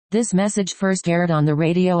This message first aired on the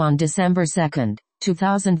radio on December 2nd,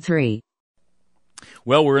 2003.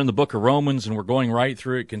 Well, we're in the book of Romans, and we're going right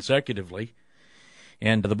through it consecutively.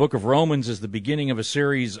 And the book of Romans is the beginning of a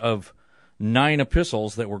series of 9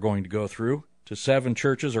 epistles that we're going to go through to 7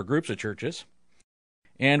 churches or groups of churches.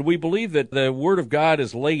 And we believe that the Word of God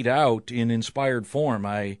is laid out in inspired form.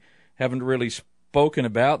 I haven't really spoken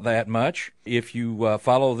about that much. If you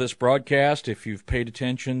follow this broadcast, if you've paid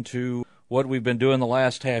attention to what we've been doing the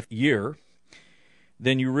last half year,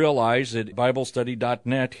 then you realize that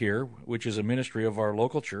BibleStudy.net here, which is a ministry of our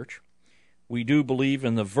local church, we do believe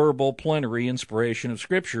in the verbal plenary inspiration of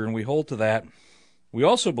Scripture, and we hold to that. We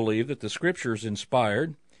also believe that the Scripture is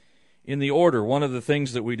inspired in the order. One of the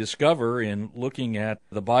things that we discover in looking at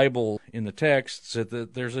the Bible in the texts is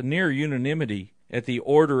that there's a near unanimity at the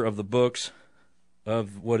order of the books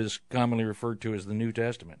of what is commonly referred to as the New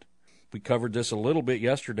Testament. We covered this a little bit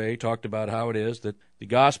yesterday, talked about how it is that the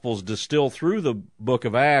Gospels distill through the book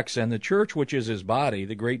of Acts, and the church, which is his body,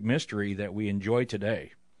 the great mystery that we enjoy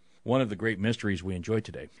today, one of the great mysteries we enjoy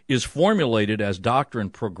today, is formulated as doctrine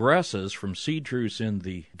progresses from seed truths in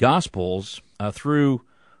the Gospels through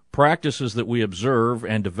practices that we observe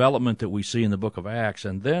and development that we see in the book of Acts,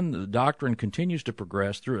 and then the doctrine continues to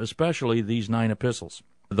progress through especially these 9 epistles.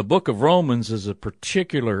 The book of Romans is a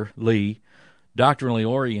particularly doctrinally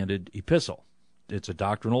oriented epistle. It's a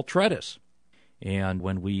doctrinal treatise. And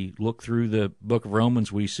when we look through the book of Romans,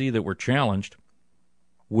 we see that we're challenged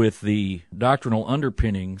with the doctrinal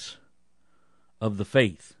underpinnings of the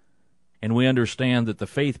faith. And we understand that the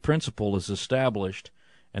faith principle is established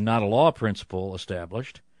and not a law principle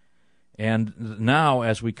established. And now,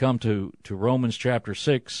 as we come to Romans chapter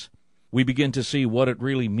 6, we begin to see what it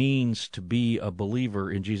really means to be a believer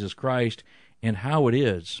in Jesus Christ and how it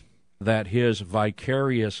is that his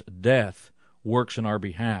vicarious death works in our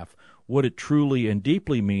behalf, what it truly and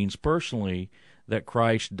deeply means personally that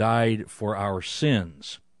Christ died for our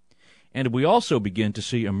sins. And we also begin to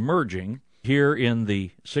see emerging here in the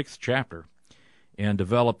 6th chapter and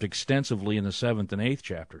developed extensively in the 7th and 8th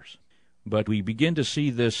chapters. But we begin to see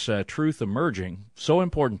this truth emerging, so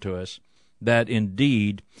important to us, that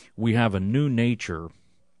indeed we have a new nature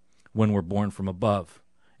when we're born from above.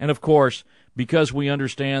 And of course, because we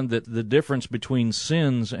understand that the difference between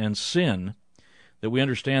sins and sin, that we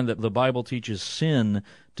understand that the Bible teaches sin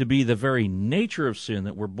to be the very nature of sin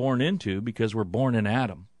that we're born into because we're born in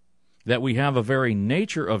Adam, that we have a very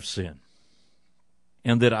nature of sin,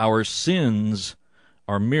 and that our sins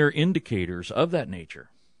are mere indicators of that nature,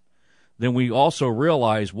 then we also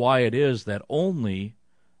realize why it is that only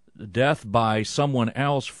death by someone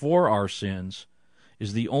else for our sins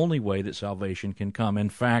is the only way that salvation can come. In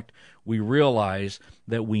fact, we realize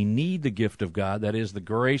that we need the gift of God, that is, the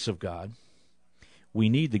grace of God. We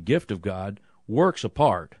need the gift of God, works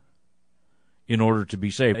apart, in order to be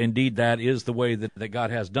saved. Indeed, that is the way that God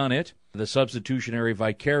has done it, the substitutionary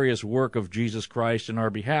vicarious work of Jesus Christ in our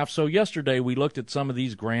behalf. So yesterday we looked at some of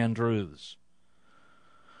these grand truths.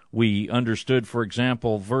 We understood, for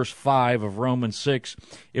example, verse 5 of Romans 6,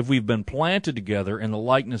 if we've been planted together in the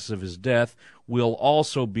likeness of his death, we'll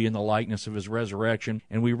also be in the likeness of his resurrection.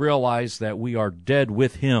 And we realize that we are dead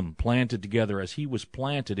with him, planted together as he was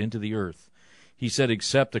planted into the earth. He said,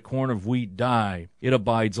 except a corn of wheat die, it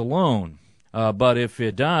abides alone. But if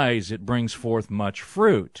it dies, it brings forth much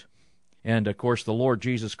fruit. And, of course, the Lord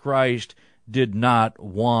Jesus Christ did not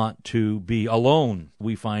want to be alone.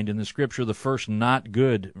 We find in the Scripture the first not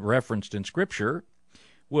good referenced in Scripture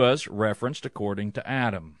was referenced according to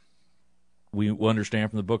Adam. We understand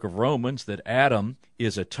from the book of Romans that Adam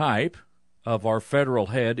is a type of our federal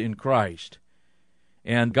head in Christ.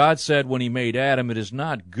 And God said when he made Adam, it is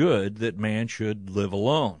not good that man should live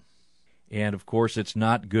alone. And, of course, it's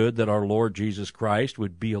not good that our Lord Jesus Christ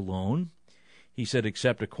would be alone. He said,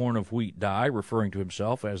 except a corn of wheat die, referring to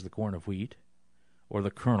himself as the corn of wheat, or the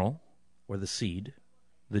kernel, or the seed,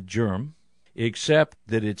 the germ, except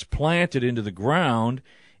that it's planted into the ground,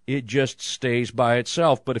 it just stays by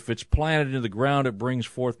itself. But if it's planted into the ground, it brings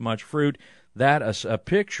forth much fruit. That is a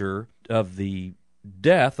picture of the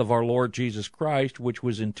death of our Lord Jesus Christ, which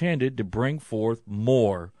was intended to bring forth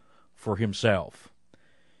more for himself.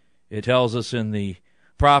 It tells us in the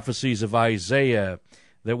prophecies of Isaiah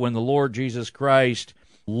that when the Lord Jesus Christ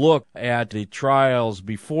looked at the trials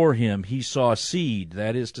before him, he saw seed.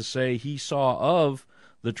 That is to say, he saw of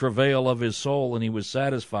the travail of his soul, and he was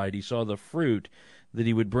satisfied. He saw the fruit that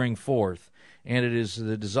he would bring forth. And it is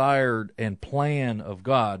the desire and plan of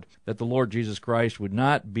God that the Lord Jesus Christ would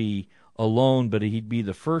not be alone, but he'd be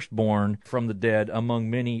the firstborn from the dead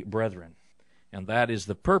among many brethren. And that is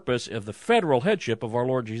the purpose of the federal headship of our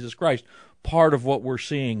Lord Jesus Christ, part of what we're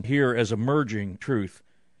seeing here as emerging truth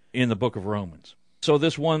in the book of Romans. So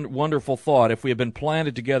this one wonderful thought, if we have been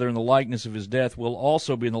planted together in the likeness of his death, we'll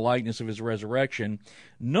also be in the likeness of his resurrection,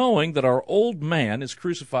 knowing that our old man is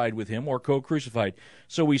crucified with him, or co-crucified.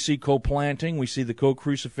 So we see co-planting, we see the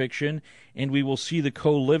co-crucifixion, and we will see the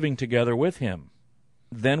co-living together with him.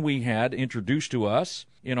 Then we had introduced to us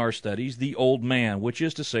in our studies the old man, which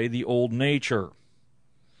is to say the old nature.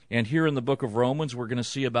 And here in the book of Romans, we're going to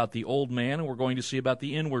see about the old man, and we're going to see about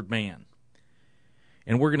the inward man.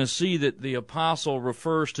 And we're going to see that the apostle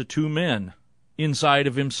refers to two men inside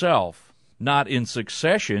of himself, not in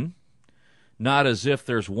succession, not as if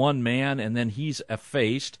there's one man and then he's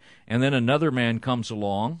effaced and then another man comes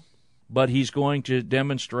along, but he's going to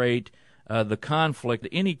demonstrate the conflict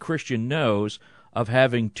any Christian knows of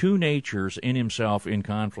having two natures in himself in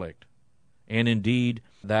conflict. And indeed,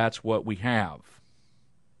 that's what we have.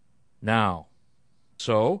 Now,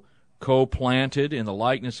 so, co-planted in the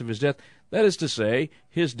likeness of his death, that is to say,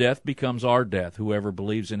 his death becomes our death. Whoever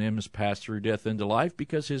believes in him has passed through death into life,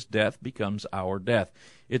 because his death becomes our death.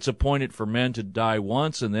 It's appointed for men to die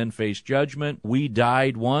once and then face judgment. We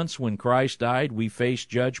died once. When Christ died, we faced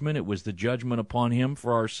judgment. It was the judgment upon him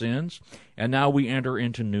for our sins. And now we enter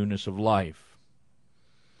into newness of life.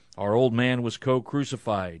 Our old man was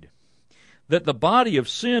co-crucified, that the body of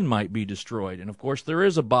sin might be destroyed. And of course, there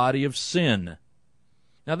is a body of sin.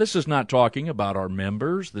 Now, this is not talking about our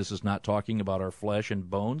members. This is not talking about our flesh and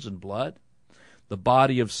bones and blood. The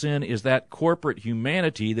body of sin is that corporate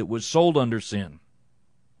humanity that was sold under sin.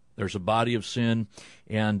 There's a body of sin,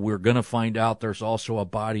 and we're going to find out there's also a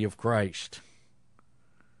body of Christ.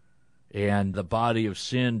 And the body of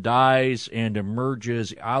sin dies and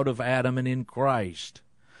emerges out of Adam and in Christ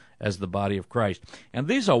as the body of Christ. And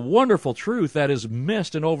this is a wonderful truth that is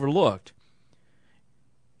missed and overlooked.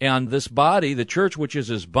 And this body, the church which is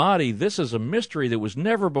his body, this is a mystery that was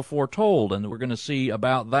never before told, and we're going to see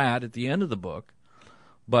about that at the end of the book.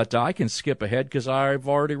 But I can skip ahead because I've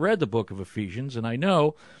already read the book of Ephesians, and I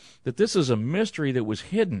know that this is a mystery that was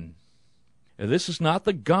hidden. This is not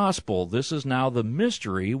the gospel. This is now the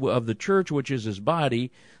mystery of the church which is his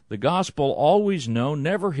body. The gospel always known,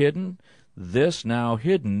 never hidden. This now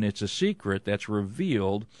hidden. It's a secret that's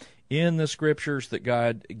revealed in the scriptures that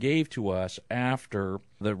God gave to us after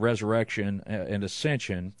the resurrection and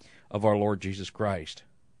ascension of our Lord Jesus Christ.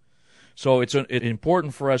 So it's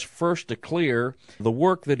important for us first to clear the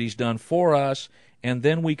work that he's done for us, and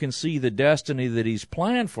then we can see the destiny that he's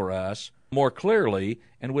planned for us more clearly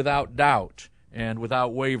and without doubt and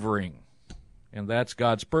without wavering. And that's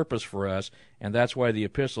God's purpose for us, and that's why the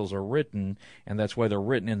epistles are written, and that's why they're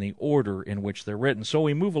written in the order in which they're written. So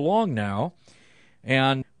we move along now,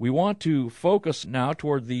 and we want to focus now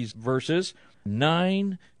toward these verses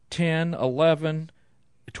 9, 10, 11,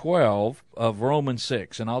 12 of Romans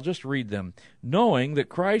 6, and I'll just read them. Knowing that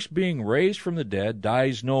Christ being raised from the dead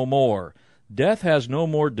dies no more, death has no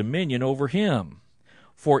more dominion over him.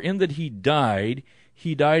 For in that he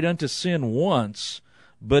died unto sin once,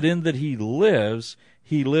 but in that he lives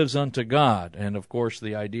unto God. And of course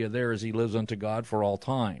the idea there is he lives unto God for all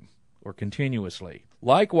time, or continuously.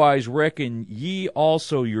 Likewise reckon ye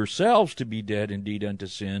also yourselves to be dead indeed unto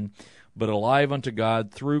sin, but alive unto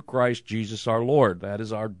God through Christ Jesus our Lord. That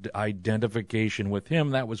is our identification with him.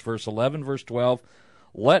 That was verse 11. Verse 12,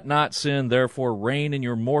 let not sin therefore reign in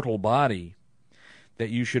your mortal body, that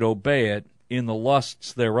you should obey it in the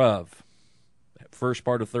lusts thereof. That first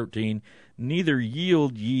part of 13, neither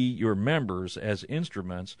yield ye your members as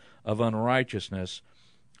instruments of unrighteousness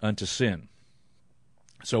unto sin.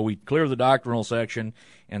 So we clear the doctrinal section,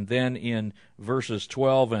 and then in verses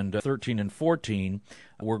 12 and 13 and 14,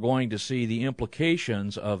 we're going to see the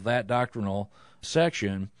implications of that doctrinal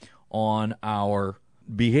section on our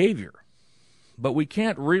behavior. But we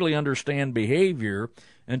can't really understand behavior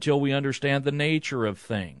until we understand the nature of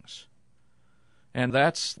things. And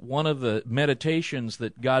that's one of the meditations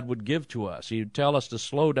that God would give to us. He would tell us to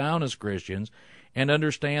slow down as Christians and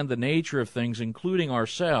understand the nature of things, including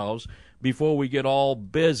ourselves, before we get all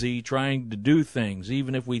busy trying to do things,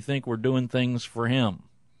 even if we think we're doing things for him.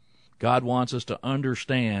 God wants us to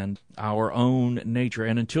understand our own nature.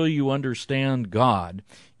 And until you understand God,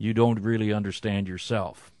 you don't really understand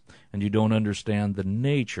yourself. And you don't understand the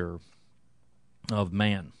nature of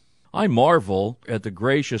man. I marvel at the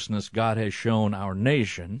graciousness God has shown our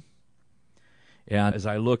nation. And as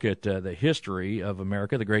I look at the history of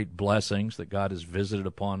America, the great blessings that God has visited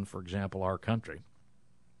upon, for example, our country,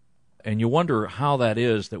 and you wonder how that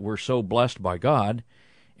is that we're so blessed by God,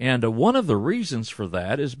 And one of the reasons for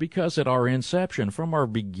that is because at our inception, from our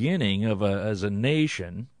beginning as a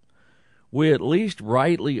nation, we at least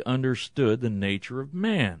rightly understood the nature of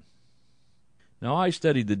man. Now, I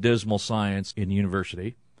studied the dismal science in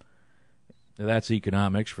university. That's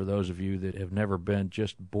economics for those of you that have never been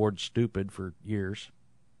just bored stupid for years.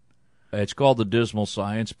 It's called the dismal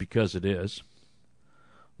science because it is.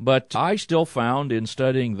 But I still found in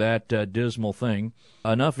studying that dismal thing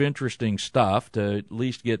enough interesting stuff to at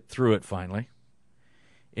least get through it finally.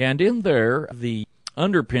 And in there, the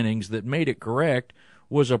underpinnings that made it correct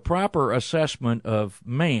was a proper assessment of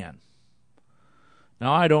man.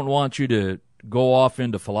 Now, I don't want you to go off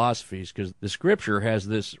into philosophies because the Scripture has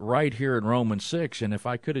this right here in Romans 6, and if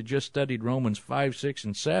I could have just studied Romans 5, 6,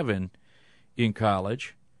 and 7 in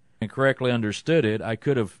college and correctly understood it, I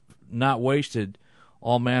could have not wasted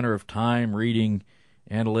all manner of time reading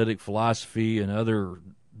analytic philosophy and other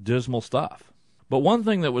dismal stuff. But one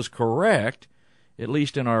thing that was correct, at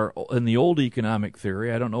least in the old economic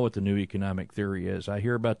theory, I don't know what the new economic theory is. I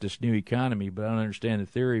hear about this new economy, but I don't understand the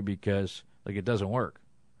theory because it doesn't work.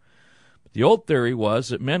 But the old theory was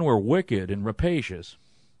that men were wicked and rapacious.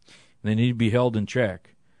 And they need to be held in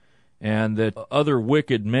check. And that other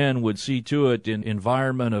wicked men would see to it in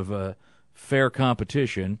environment of fair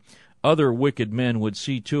competition. Other wicked men would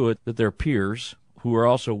see to it that their peers, who are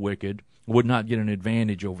also wicked, would not get an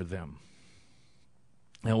advantage over them.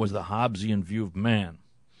 That was the Hobbesian view of man,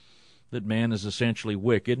 that man is essentially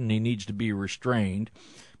wicked and he needs to be restrained,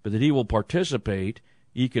 but that he will participate,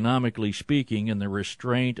 economically speaking, in the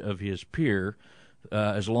restraint of his peer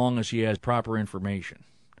as long as he has proper information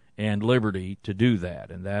and liberty to do that.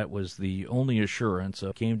 And that was the only assurance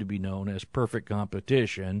of came to be known as perfect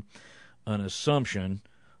competition, an assumption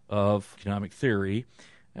of economic theory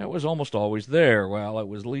that was almost always there. Well, it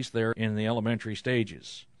was at least there in the elementary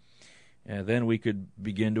stages. And then we could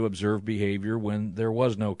begin to observe behavior when there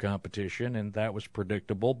was no competition, and that was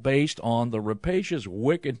predictable based on the rapacious,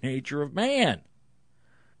 wicked nature of man.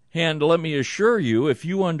 And let me assure you, if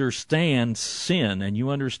you understand sin and you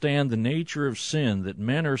understand the nature of sin, that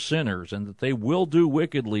men are sinners and that they will do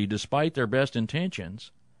wickedly despite their best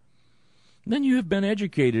intentions, then you have been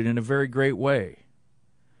educated in a very great way.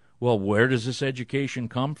 Well, where does this education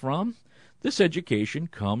come from? This education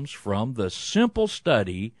comes from the simple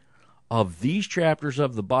study of these chapters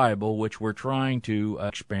of the Bible which we're trying to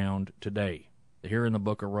expound today, here in the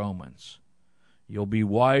book of Romans. You'll be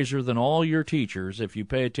wiser than all your teachers if you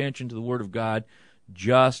pay attention to the Word of God,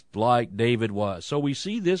 just like David was. So we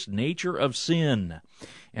see this nature of sin.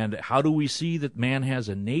 And how do we see that man has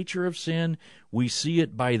a nature of sin? We see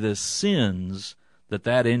it by the sins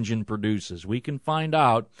that engine produces. We can find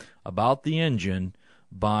out about the engine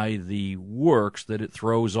by the works that it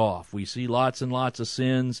throws off. We see lots and lots of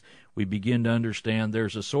sins. We begin to understand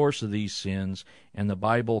there's a source of these sins, and the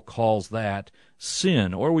Bible calls that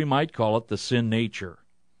sin, or we might call it the sin nature.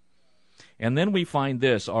 And then we find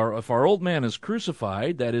this, if our old man is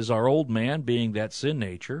crucified, that is our old man being that sin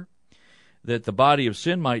nature, that the body of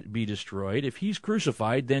sin might be destroyed. If he's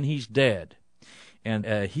crucified, then he's dead. And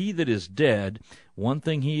he that is dead, one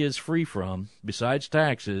thing he is free from, besides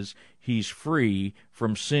taxes, he's free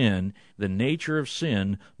from sin. The nature of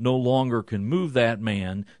sin no longer can move that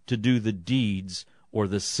man to do the deeds or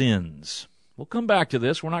the sins. We'll come back to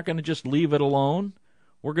this. We're not going to just leave it alone.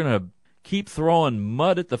 We're going to keep throwing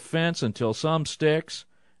mud at the fence until some sticks.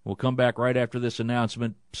 We'll come back right after this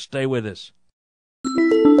announcement. Stay with us.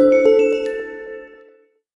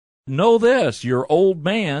 Know this, your old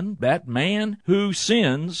man, that man who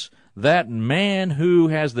sins, that man who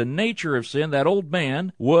has the nature of sin, that old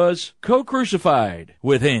man was co-crucified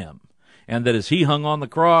with him. And that as he hung on the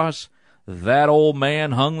cross, that old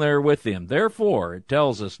man hung there with him. Therefore, it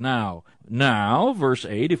tells us now, verse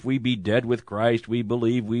 8, if we be dead with Christ, we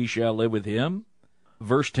believe we shall live with him.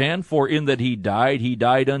 Verse 10, for in that he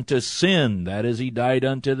died unto sin. That is, he died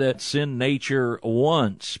unto that sin nature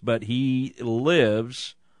once, but he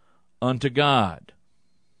lives unto God.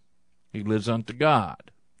 He lives unto God.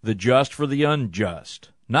 The just for the unjust.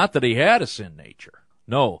 Not that he had a sin nature.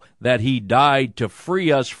 No, that he died to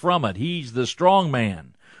free us from it. He's the strong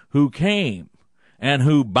man who came and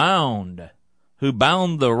who bound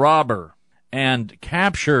the robber and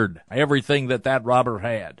captured everything that robber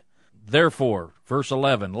had. Therefore, verse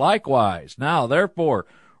 11, likewise, now therefore,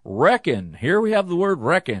 reckon. Here we have the word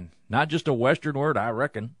reckon, not just a Western word, I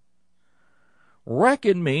reckon.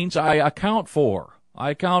 Reckon means I account for.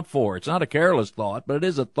 It's not a careless thought, but it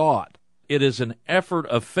is a thought. It is an effort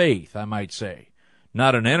of faith, I might say.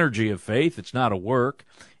 Not an energy of faith. It's not a work.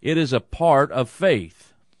 It is a part of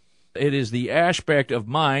faith. It is the aspect of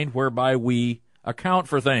mind whereby we account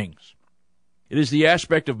for things. It is the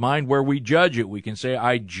aspect of mind where we judge it. We can say,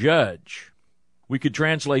 I judge. We could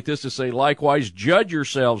translate this to say, likewise, judge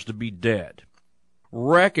yourselves to be dead.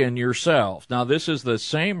 Reckon yourselves. Now, this is the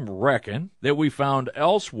same reckon that we found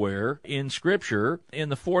elsewhere in Scripture in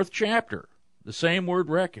the 4th chapter. The same word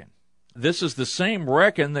reckon. This is the same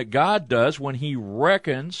reckon that God does when he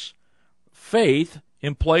reckons faith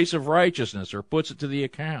in place of righteousness, or puts it to the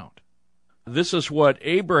account. This is what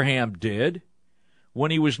Abraham did when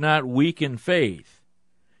he was not weak in faith.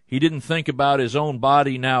 He didn't think about his own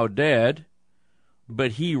body now dead,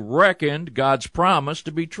 but he reckoned God's promise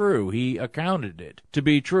to be true. He accounted it to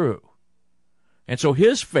be true. And so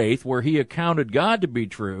his faith, where he accounted God to be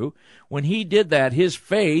true, when he did that, his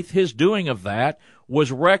faith, his doing of that,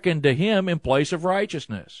 was reckoned to him in place of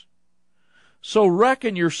righteousness. So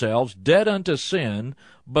reckon yourselves dead unto sin,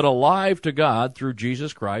 but alive to God through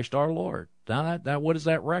Jesus Christ our Lord. Now, what is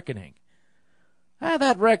that reckoning?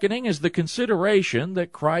 That reckoning is the consideration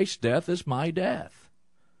that Christ's death is my death.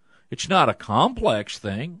 It's not a complex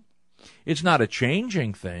thing. It's not a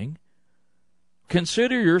changing thing.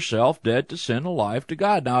 Consider yourself dead to sin, alive to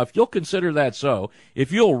God. Now, if you'll consider that so,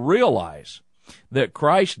 if you'll realize that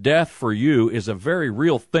Christ's death for you is a very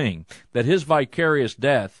real thing, that his vicarious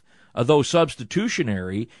death, though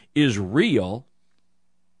substitutionary, is real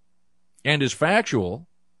and is factual,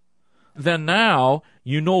 then now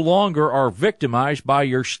you no longer are victimized by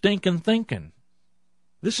your stinking thinking.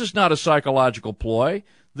 This is not a psychological ploy.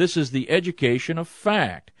 This is the education of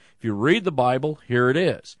fact. If you read the Bible, here it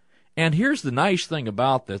is. And here's the nice thing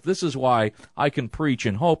about this. This is why I can preach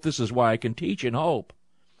in hope. This is why I can teach in hope.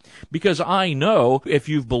 Because I know if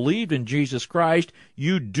you've believed in Jesus Christ,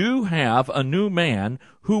 you do have a new man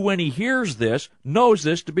who, when he hears this, knows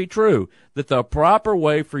this to be true. That the proper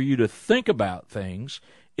way for you to think about things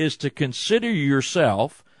is to consider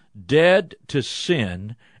yourself dead to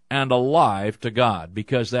sin and alive to God.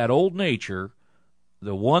 Because that old nature,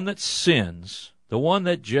 the one that sins, the one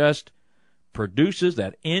that just produces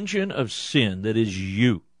that engine of sin that is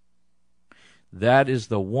you, that is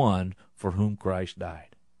the one for whom Christ died.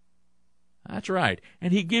 That's right.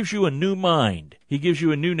 And he gives you a new mind. He gives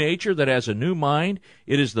you a new nature that has a new mind.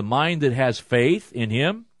 It is the mind that has faith in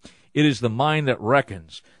him. It is the mind that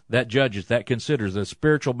reckons, that judges, that considers. The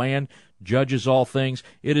spiritual man judges all things.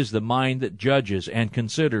 It is the mind that judges and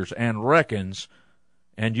considers and reckons.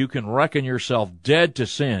 And you can reckon yourself dead to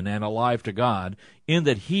sin and alive to God in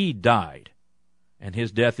that he died, and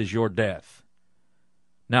his death is your death.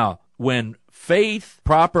 Now, when faith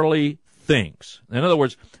properly thinks, in other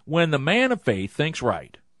words, when the man of faith thinks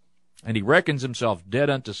right, and he reckons himself dead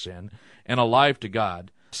unto sin and alive to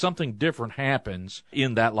God, something different happens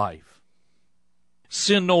in that life.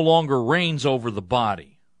 Sin no longer reigns over the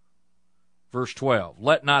body. Verse 12,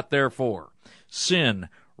 let not therefore sin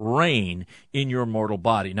reign in your mortal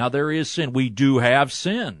body. Now there is sin. We do have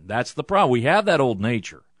sin. That's the problem. We have that old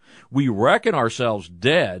nature. We reckon ourselves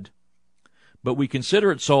dead, but we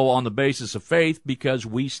consider it so on the basis of faith because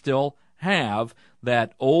we still have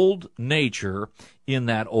that old nature in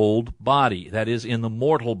that old body, that is, in the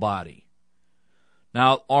mortal body.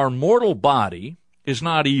 Now, our mortal body is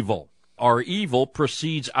not evil. Our evil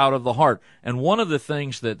proceeds out of the heart. And one of the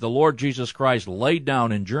things that the Lord Jesus Christ laid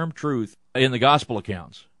down in germ truth in the gospel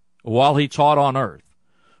accounts while he taught on earth,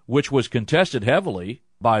 which was contested heavily,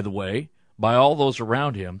 by the way, by all those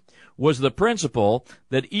around him, was the principle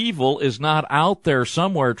that evil is not out there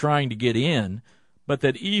somewhere trying to get in, but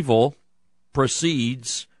that evil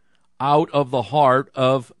proceeds out of the heart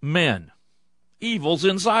of men. Evil's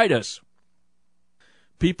inside us.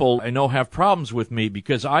 People, I know, have problems with me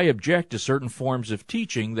because I object to certain forms of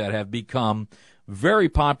teaching that have become very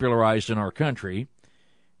popularized in our country,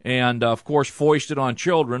 and, of course, foisted on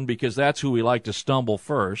children because that's who we like to stumble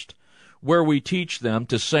first, where we teach them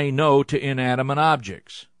to say no to inanimate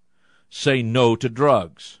objects, say no to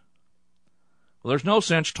drugs. Well, there's no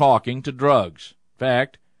sense talking to drugs. In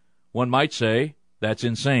fact, one might say that's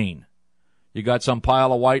insane. You got some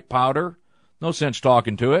pile of white powder? No sense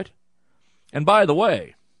talking to it. And by the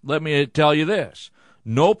way, let me tell you this.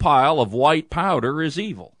 No pile of white powder is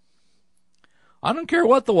evil. I don't care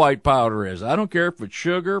what the white powder is. I don't care if it's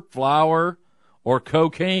sugar, flour, or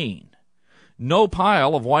cocaine. No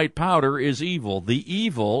pile of white powder is evil. The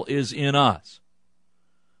evil is in us.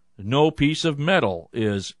 No piece of metal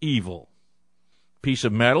is evil. Piece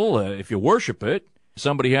of metal, if you worship it,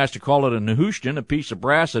 somebody has to call it a Nehushtan, a piece of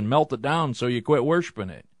brass, and melt it down so you quit worshiping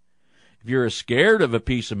it. If you're scared of a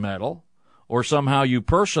piece of metal, or somehow you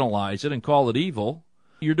personalize it and call it evil,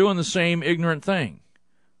 you're doing the same ignorant thing.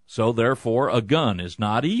 So therefore, a gun is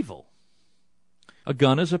not evil. A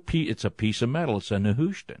gun is it's a piece of metal. It's a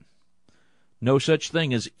Nehushtan. No such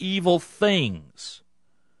thing as evil things.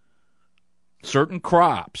 Certain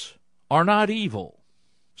crops are not evil.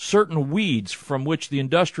 Certain weeds from which the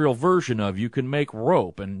industrial version of you can make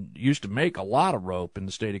rope, and used to make a lot of rope in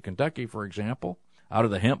the state of Kentucky, for example, out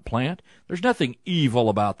of the hemp plant. There's nothing evil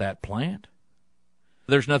about that plant.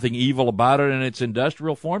 There's nothing evil about it in its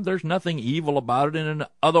industrial form. There's nothing evil about it in an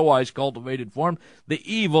otherwise cultivated form. The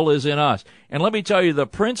evil is in us. And let me tell you, the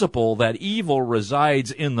principle that evil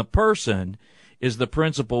resides in the person is the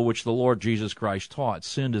principle which the Lord Jesus Christ taught.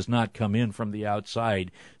 Sin does not come in from the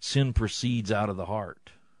outside. Sin proceeds out of the heart.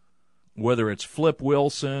 Whether it's Flip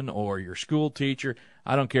Wilson or your school teacher,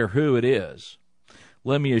 I don't care who it is.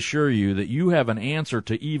 Let me assure you that you have an answer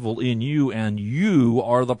to evil in you, and you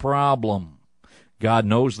are the problem. God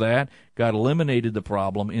knows that. God eliminated the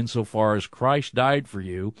problem insofar as Christ died for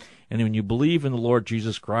you. And when you believe in the Lord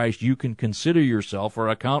Jesus Christ, you can consider yourself or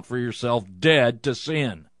account for yourself dead to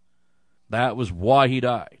sin. That was why he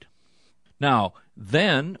died. Now,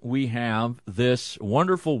 then we have this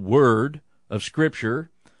wonderful word of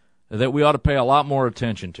Scripture that we ought to pay a lot more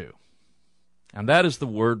attention to. And that is the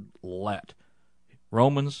word let.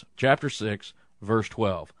 Romans chapter 6, verse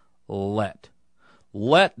 12. Let.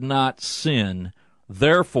 Let not sin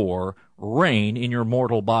therefore reign in your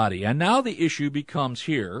mortal body. And now the issue becomes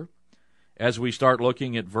here, as we start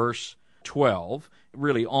looking at verse 12,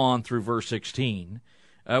 really on through verse 16,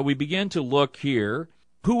 we begin to look here,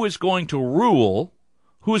 who is going to rule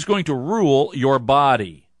your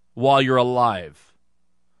body while you're alive?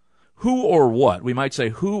 Who or what, we might say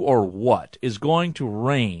who or what, is going to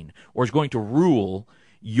reign or is going to rule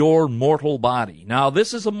your mortal body? Now,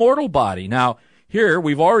 this is a mortal body. Now, here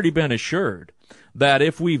we've already been assured that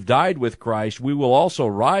if we've died with Christ, we will also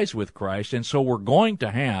rise with Christ, and so we're going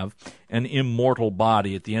to have an immortal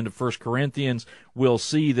body. At the end of 1 Corinthians, we'll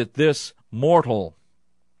see that this mortal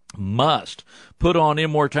must put on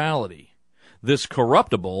immortality. This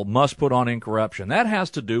corruptible must put on incorruption. That has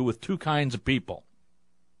to do with two kinds of people.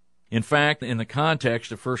 In fact, in the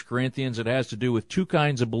context of 1 Corinthians, it has to do with two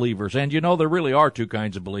kinds of believers. And you know, there really are two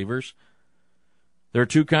kinds of believers. There are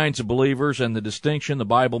two kinds of believers, and the distinction the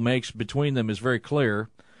Bible makes between them is very clear.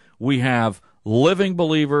 We have living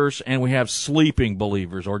believers and we have sleeping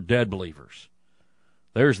believers or dead believers.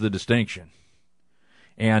 There's the distinction.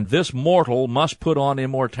 And this mortal must put on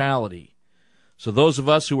immortality. So those of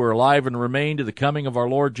us who are alive and remain to the coming of our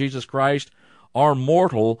Lord Jesus Christ, our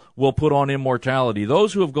mortal will put on immortality.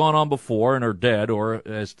 Those who have gone on before and are dead, or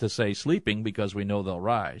as to say sleeping, because we know they'll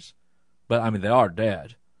rise, but they are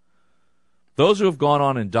dead. Those who have gone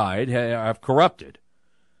on and died have corrupted,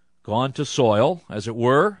 gone to soil, as it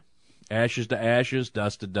were, ashes to ashes,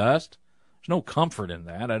 dust to dust. There's no comfort in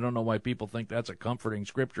that. I don't know why people think that's a comforting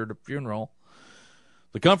scripture at a funeral.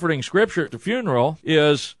 The comforting scripture at the funeral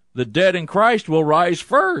is the dead in Christ will rise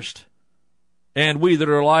first, and we that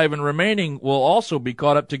are alive and remaining will also be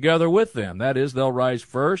caught up together with them. That is, they'll rise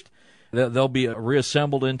first. They'll be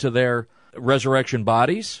reassembled into their resurrection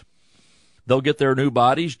bodies. They'll get their new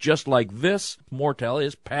bodies just like this mortal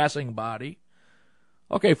is passing body.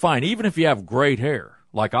 Okay, fine. Even if you have great hair,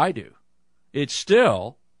 like I do, it's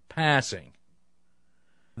still passing.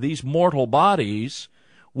 These mortal bodies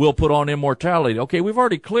will put on immortality. Okay, we've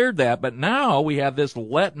already cleared that, but now we have this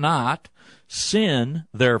let not sin,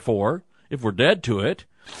 therefore, if we're dead to it,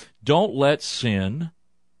 don't let sin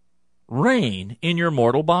reign in your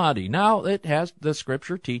mortal body. Now, the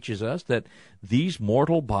Scripture teaches us that these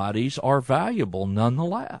mortal bodies are valuable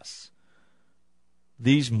nonetheless.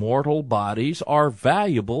 These mortal bodies are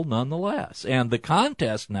valuable nonetheless. And the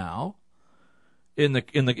contest now,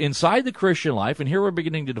 inside the Christian life, and here we're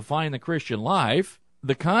beginning to define the Christian life,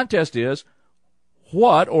 the contest is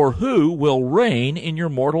what or who will reign in your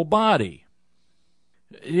mortal body.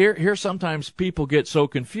 Here sometimes people get so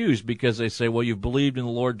confused because they say, well, you've believed in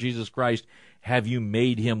the Lord Jesus Christ. Have you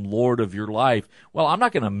made him Lord of your life? Well, I'm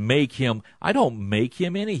not going to make him. I don't make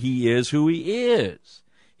him any. He is who he is.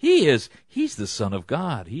 He's the Son of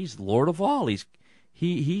God. He's Lord of all. He's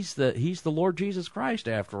the Lord Jesus Christ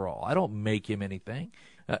after all. I don't make him anything.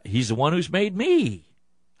 He's the one who's made me.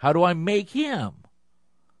 How do I make him?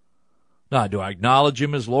 Now, do I acknowledge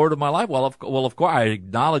him as Lord of my life? Well, of course, I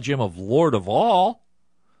acknowledge him as Lord of all.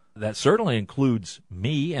 That certainly includes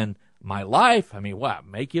me and my life. What?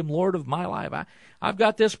 Make him Lord of my life? I've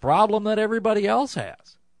got this problem that everybody else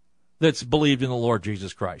has that's believed in the Lord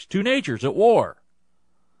Jesus Christ. Two natures at war.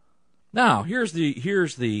 Now, here's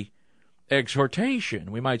the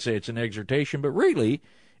exhortation. We might say it's an exhortation, but really,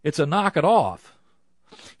 it's a knock it off.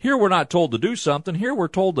 Here we're not told to do something. Here we're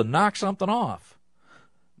told to knock something off.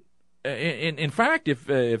 In fact, if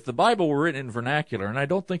the Bible were written in vernacular, and I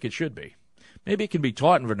don't think it should be, maybe it can be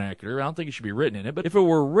taught in vernacular. I don't think it should be written in it. But if it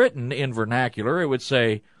were written in vernacular, it would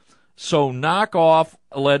say, so knock off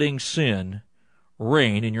letting sin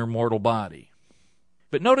reign in your mortal body.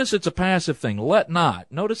 But notice it's a passive thing. Let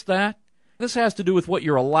not. Notice that? This has to do with what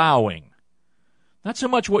you're allowing. Not so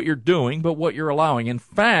much what you're doing, but what you're allowing. In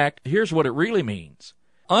fact, here's what it really means.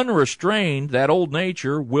 Unrestrained, that old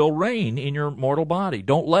nature will reign in your mortal body.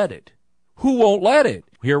 Don't let it. Who won't let it?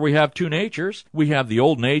 Here we have two natures. We have the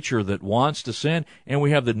old nature that wants to sin, and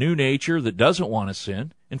we have the new nature that doesn't want to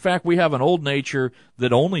sin. In fact, we have an old nature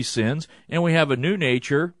that only sins, and we have a new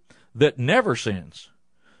nature that never sins.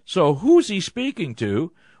 So who's he speaking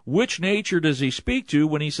to? Which nature does he speak to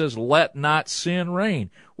when he says, let not sin reign?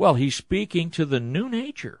 Well, he's speaking to the new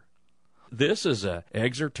nature. This is an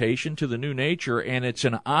exhortation to the new nature, and it's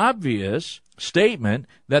an obvious statement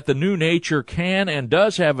that the new nature can and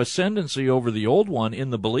does have ascendancy over the old one in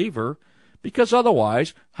the believer, because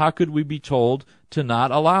otherwise, how could we be told to not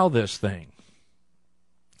allow this thing?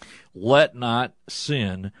 Let not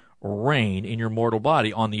sin reign in your mortal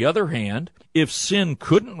body. On the other hand, if sin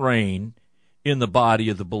couldn't reign in the body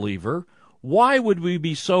of the believer, why would we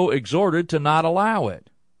be so exhorted to not allow it?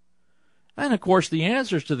 And, of course, the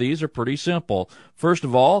answers to these are pretty simple. First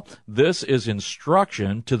of all, this is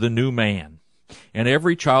instruction to the new man. And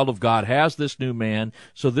every child of God has this new man,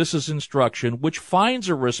 so this is instruction which finds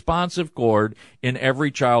a responsive chord in every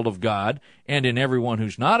child of God, and in everyone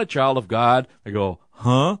who's not a child of God, they go,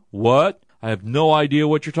 huh? What? I have no idea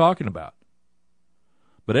what you're talking about.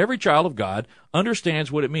 But every child of God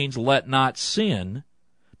understands what it means, let not sin,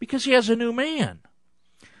 because he has a new man.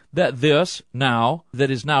 That is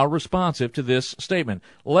now responsive to this statement.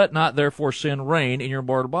 Let not therefore sin reign in your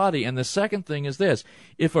mortal body. And the second thing is this.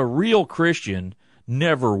 If a real Christian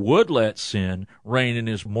never would let sin reign in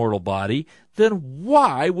his mortal body, then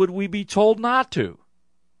why would we be told not to?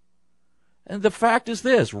 And the fact is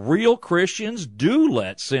this. Real Christians do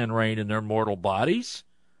let sin reign in their mortal bodies,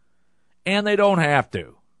 and they don't have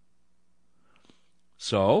to.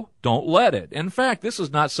 So, don't let it. In fact, this is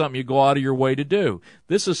not something you go out of your way to do.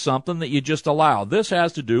 This is something that you just allow. This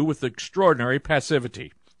has to do with extraordinary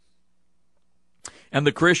passivity. And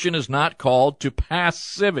the Christian is not called to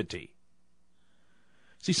passivity.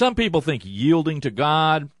 See, some people think yielding to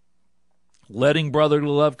God, letting brotherly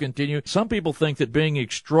love continue. Some people think that being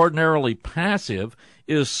extraordinarily passive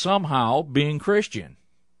is somehow being Christian.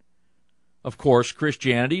 Of course,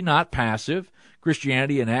 Christianity, not passive.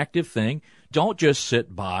 Christianity, an active thing. Don't just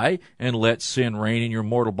sit by and let sin reign in your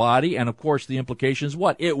mortal body. And, of course, the implication is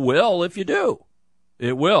what? It will if you do.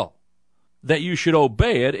 It will. That you should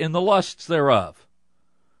obey it in the lusts thereof.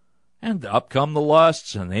 And up come the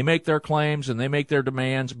lusts, and they make their claims, and they make their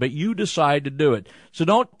demands, but you decide to do it. So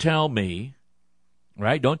don't tell me,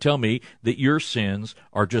 right? Don't tell me that your sins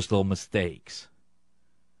are just little mistakes.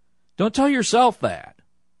 Don't tell yourself that.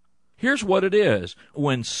 Here's what it is.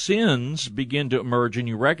 When sins begin to emerge and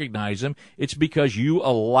you recognize them, it's because you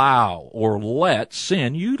allow or let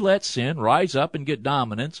sin rise up and get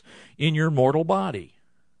dominance in your mortal body.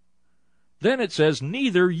 Then it says,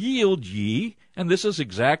 neither yield ye, and this is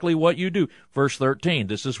exactly what you do. Verse 13,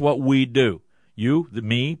 this is what we do. You,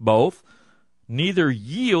 me, both. Neither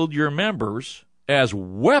yield your members as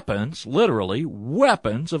weapons, literally,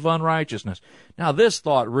 weapons of unrighteousness. Now, this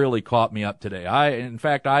thought really caught me up today.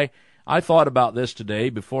 I thought about this today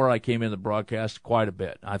before I came in the broadcast quite a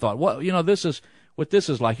bit. I thought, well, this is what this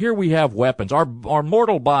is like. Here we have weapons. Our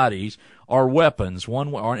mortal bodies are weapons,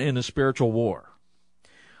 are in a spiritual war.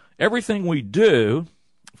 Everything we do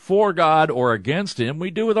for God or against Him,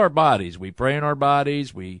 we do with our bodies. We pray in our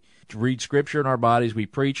bodies. We read Scripture in our bodies. We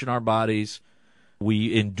preach in our bodies.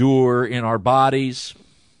 We endure in our bodies.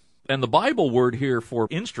 And the Bible word here for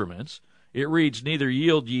instruments, it reads, neither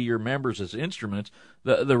yield ye your members as instruments.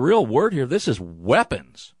 The real word here, this is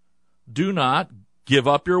weapons. Do not give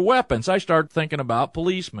up your weapons. I start thinking about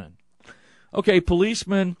policemen. Okay,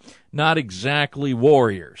 policemen, not exactly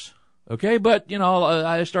warriors. Okay, but,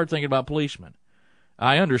 I start thinking about policemen.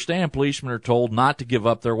 I understand policemen are told not to give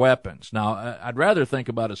up their weapons. Now, I'd rather think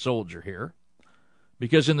about a soldier here,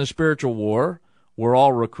 because in the spiritual war, we're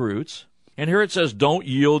all recruits. And here it says, don't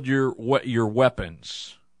yield your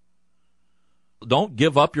weapons. Don't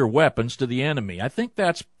give up your weapons to the enemy. I think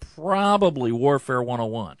that's probably Warfare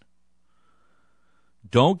 101.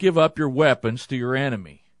 Don't give up your weapons to your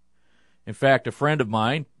enemy. In fact, a friend of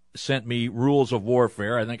mine sent me rules of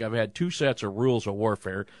warfare. I think I've had 2 sets of rules of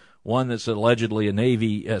warfare, one that's allegedly a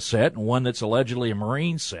Navy set and one that's allegedly a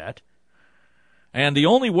Marine set. And the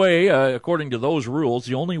only way, according to those rules,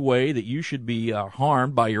 the only way that you should be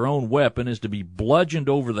harmed by your own weapon is to be bludgeoned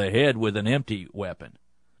over the head with an empty weapon,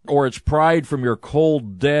 or it's pried from your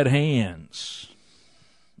cold, dead hands.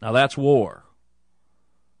 Now that's war.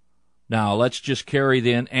 Now let's just carry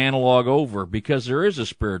the analog over, because there is a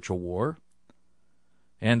spiritual war.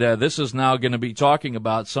 And this is now going to be talking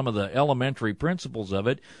about some of the elementary principles of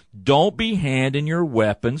it. Don't be handing your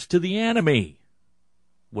weapons to the enemy.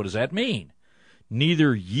 What does that mean?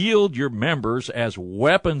 Neither yield your members as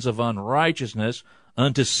weapons of unrighteousness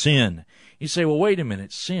unto sin. You say, well, wait a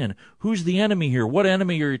minute, sin. Who's the enemy here? What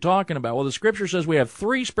enemy are you talking about? Well, the Scripture says we have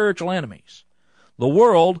three spiritual enemies: the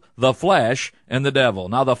world, the flesh, and the devil.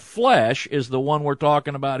 Now, the flesh is the one we're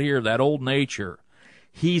talking about here, that old nature.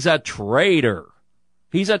 He's a traitor.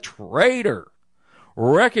 He's a traitor.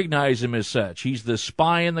 Recognize him as such. He's the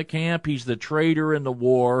spy in the camp. He's the traitor in the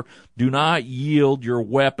war. Do not yield your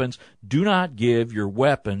weapons. Do not give your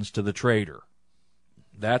weapons to the traitor.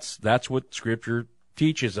 That's what Scripture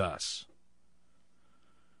teaches us.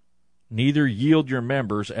 Neither yield your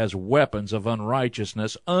members as weapons of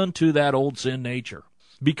unrighteousness unto that old sin nature.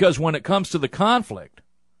 Because when it comes to the conflict,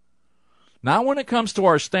 not when it comes to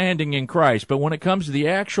our standing in Christ, but when it comes to the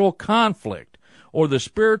actual conflict, or the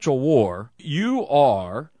spiritual war, you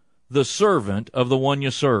are the servant of the one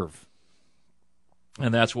you serve.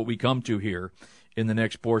 And that's what we come to here in the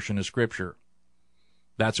next portion of Scripture.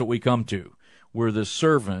 That's what we come to. We're the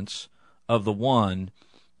servants of the one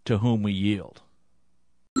to whom we yield.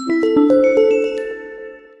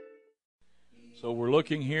 So we're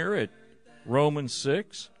looking here at Romans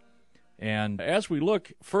 6, and as we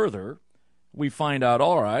look further, we find out,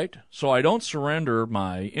 all right, so I don't surrender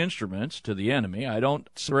my instruments to the enemy. I don't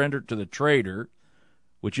surrender to the traitor,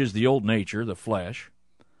 which is the old nature, the flesh.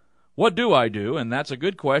 What do I do? And that's a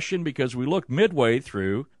good question, because we look midway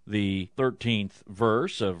through the 13th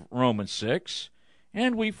verse of Romans 6,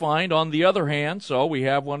 and we find, on the other hand, so we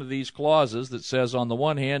have one of these clauses that says, on the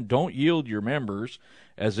one hand, don't yield your members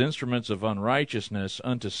as instruments of unrighteousness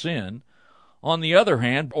unto sin. On the other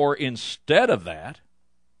hand, or instead of that,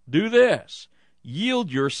 do this: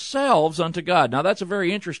 yield yourselves unto God. Now, that's a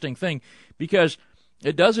very interesting thing, because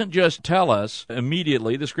it doesn't just tell us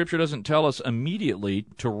immediately, the Scripture doesn't tell us immediately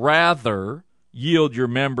to rather yield your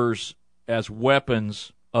members as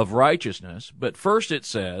weapons of righteousness, but first it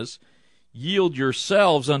says, yield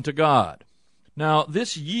yourselves unto God. Now,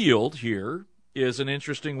 this yield here is an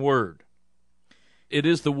interesting word. It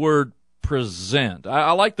is the word present.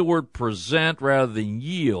 I like the word present rather than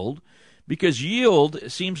yield, because yield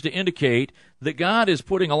seems to indicate that God is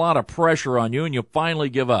putting a lot of pressure on you and you finally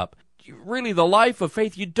give up. Really, the life of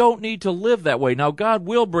faith, you don't need to live that way. Now, God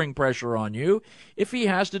will bring pressure on you if He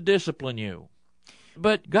has to discipline you.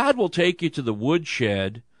 But God will take you to the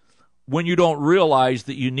woodshed when you don't realize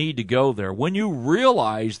that you need to go there. When you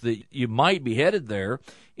realize that you might be headed there,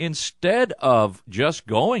 instead of just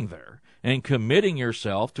going there and committing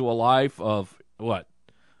yourself to a life of,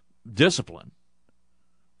 discipline,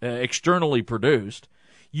 externally produced,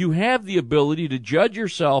 you have the ability to judge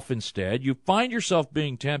yourself instead. You find yourself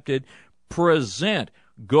being tempted, present,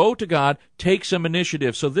 go to God, take some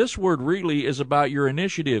initiative. So this word really is about your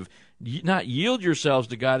initiative. Not yield yourselves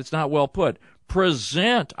to God, it's not well put.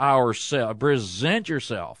 Present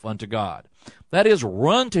yourself unto God. That is,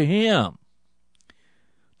 run to Him.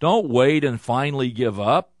 Don't wait and finally give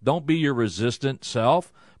up. Don't be your resistant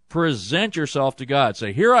self. Present yourself to God.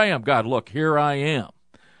 Say, here I am, God, look, here I am.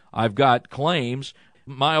 I've got claims.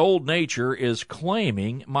 My old nature is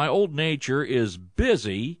claiming. My old nature is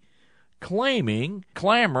busy claiming,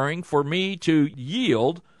 clamoring for me to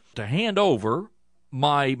yield, to hand over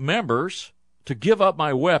my members, to give up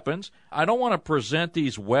my weapons. I don't want to present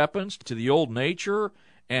these weapons to the old nature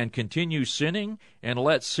and continue sinning and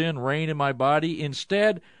let sin reign in my body.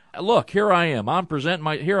 Instead, look, here I am. I'm presenting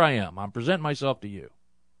myself to you.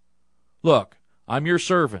 Look, I'm your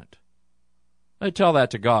servant. I tell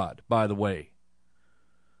that to God, by the way.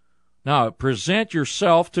 Now, present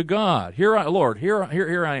yourself to God. Lord, here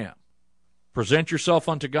I am. Present yourself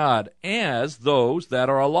unto God as those that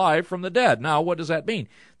are alive from the dead. Now, what does that mean?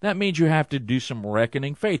 That means you have to do some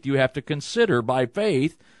reckoning faith. You have to consider by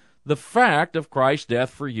faith the fact of Christ's death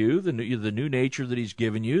for you, the new nature that He's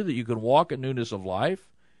given you, that you can walk in newness of life.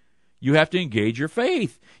 You have to engage your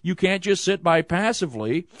faith. You can't just sit by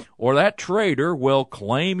passively, or that traitor will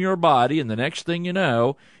claim your body, and the next thing you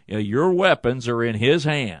know, your weapons are in his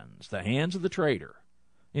hands, the hands of the traitor.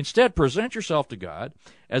 Instead, present yourself to God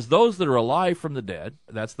as those that are alive from the dead.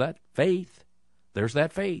 That's that faith. There's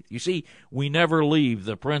that faith. You see, we never leave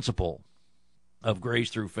the principle of grace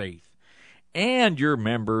through faith. and your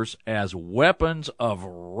members as weapons of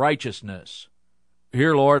righteousness.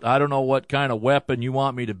 Here, Lord, I don't know what kind of weapon you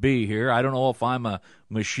want me to be here. I don't know if I'm a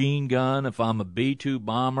machine gun, if I'm a B-2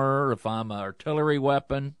 bomber, if I'm an artillery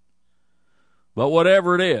weapon. But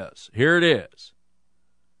whatever it is, here it is.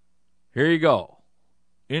 Here you go.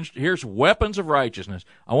 Here's weapons of righteousness.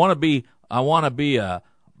 I want to be a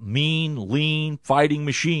mean, lean fighting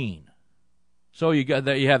machine. So you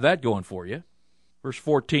have that going for you. Verse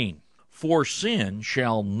 14. For sin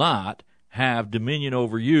shall not have dominion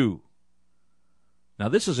over you. Now,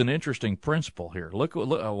 this is an interesting principle here. Look,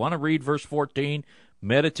 I want to read verse 14,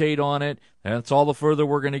 meditate on it. That's all the further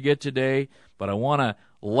we're going to get today, but I want to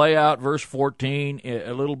lay out verse 14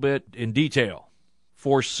 a little bit in detail.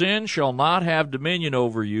 For sin shall not have dominion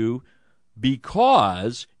over you,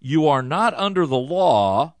 because you are not under the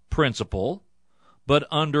law principle, but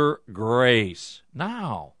under grace.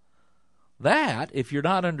 Now, that, if you're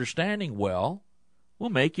not understanding well, will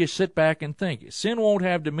make you sit back and think. Sin won't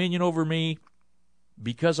have dominion over me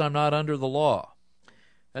because I'm not under the law.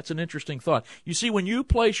 That's an interesting thought. You see, when you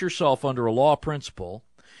place yourself under a law principle,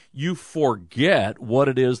 you forget what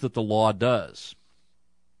it is that the law does.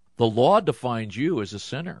 The law defines you as a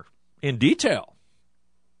sinner in detail.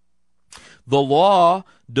 The law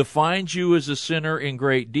defines you as a sinner in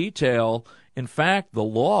great detail. In fact, the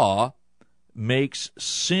law makes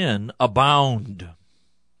sin abound.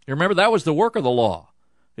 You remember, that was the work of the law.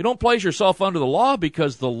 You don't place yourself under the law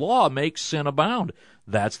because the law makes sin abound.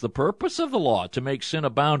 That's the purpose of the law, to make sin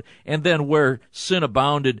abound. And then where sin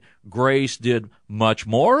abounded, grace did much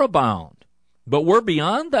more abound. But we're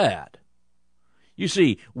beyond that. You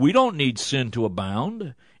see, we don't need sin to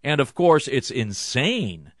abound. And of course, it's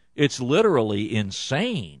insane. It's literally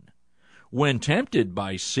insane when tempted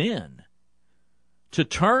by sin to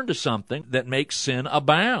turn to something that makes sin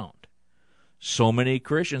abound. So many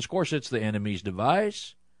Christians, of course, it's the enemy's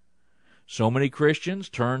device. So many Christians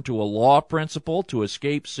turn to a law principle to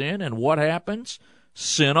escape sin, and what happens?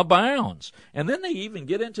 Sin abounds. And then they even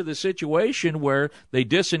get into the situation where they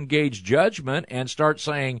disengage judgment and start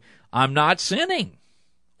saying, I'm not sinning.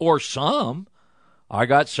 Or some, I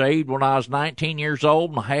got saved when I was 19 years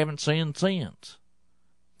old and I haven't sinned since.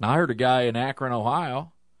 Now, I heard a guy in Akron,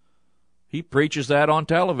 Ohio. He preaches that on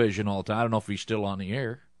television all the time. I don't know if he's still on the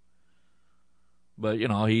air. But, you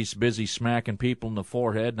know, he's busy smacking people in the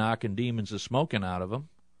forehead, knocking demons of smoking out of them.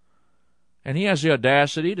 And he has the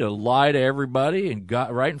audacity to lie to everybody and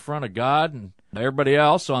right in front of God and everybody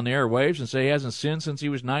else on the airwaves and say he hasn't sinned since he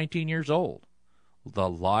was 19 years old. The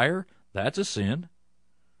liar, that's a sin.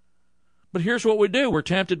 But here's what we do. We're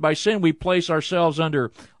tempted by sin. We place ourselves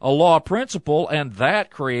under a law principle, and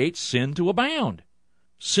that creates sin to abound.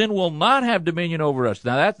 Sin will not have dominion over us.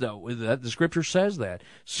 Now, the Scripture says that.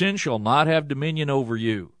 Sin shall not have dominion over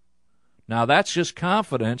you. Now, that's just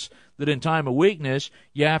confidence that in time of weakness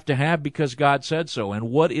you have to have because God said so.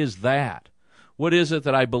 And what is that? What is it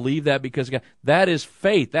that I believe that because God? That is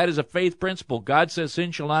faith. That is a faith principle. God says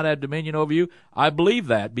sin shall not have dominion over you. I believe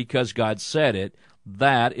that because God said it.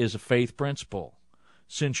 That is a faith principle.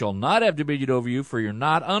 Sin shall not have dominion over you, for you're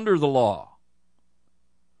not under the law.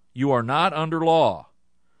 You are not under law,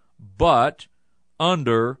 but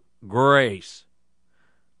under grace.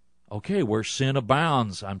 Okay, where sin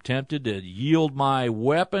abounds, I'm tempted to yield my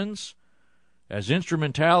weapons as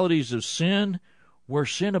instrumentalities of sin. Where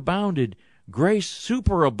sin abounded, grace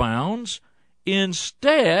superabounds.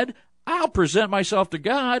 Instead, I'll present myself to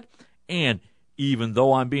God, and even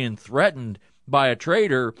though I'm being threatened by a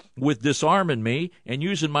traitor with disarming me and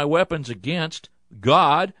using my weapons against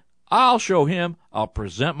God, I'll show him, I'll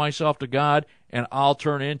present myself to God, and I'll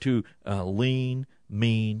turn into a lean,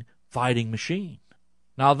 mean fighting machine.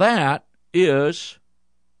 Now that is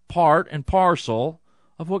part and parcel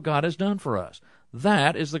of what God has done for us.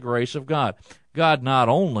 That is the grace of God. God not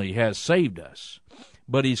only has saved us,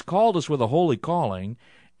 but he's called us with a holy calling,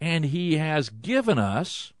 and he has given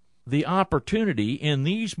us the opportunity in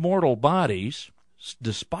these mortal bodies,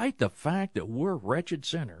 despite the fact that we're wretched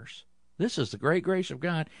sinners. This is the great grace of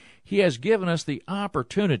God. He has given us the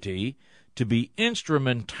opportunity to be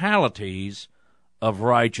instrumentalities of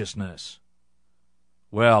righteousness.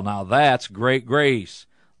 Well, now that's great grace.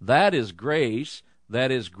 That is grace that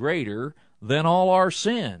is greater than all our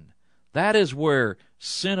sin. That is where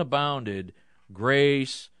sin abounded,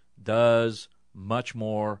 grace does much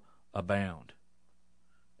more abound.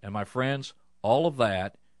 And my friends, all of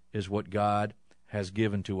that is what God has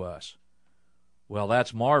given to us. Well,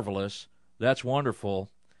 that's marvelous. That's wonderful.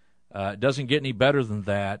 It doesn't get any better than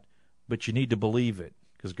that, but you need to believe it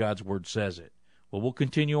because God's Word says it. Well, we'll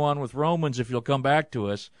continue on with Romans if you'll come back to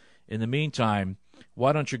us. In the meantime,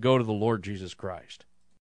 why don't you go to the Lord Jesus Christ?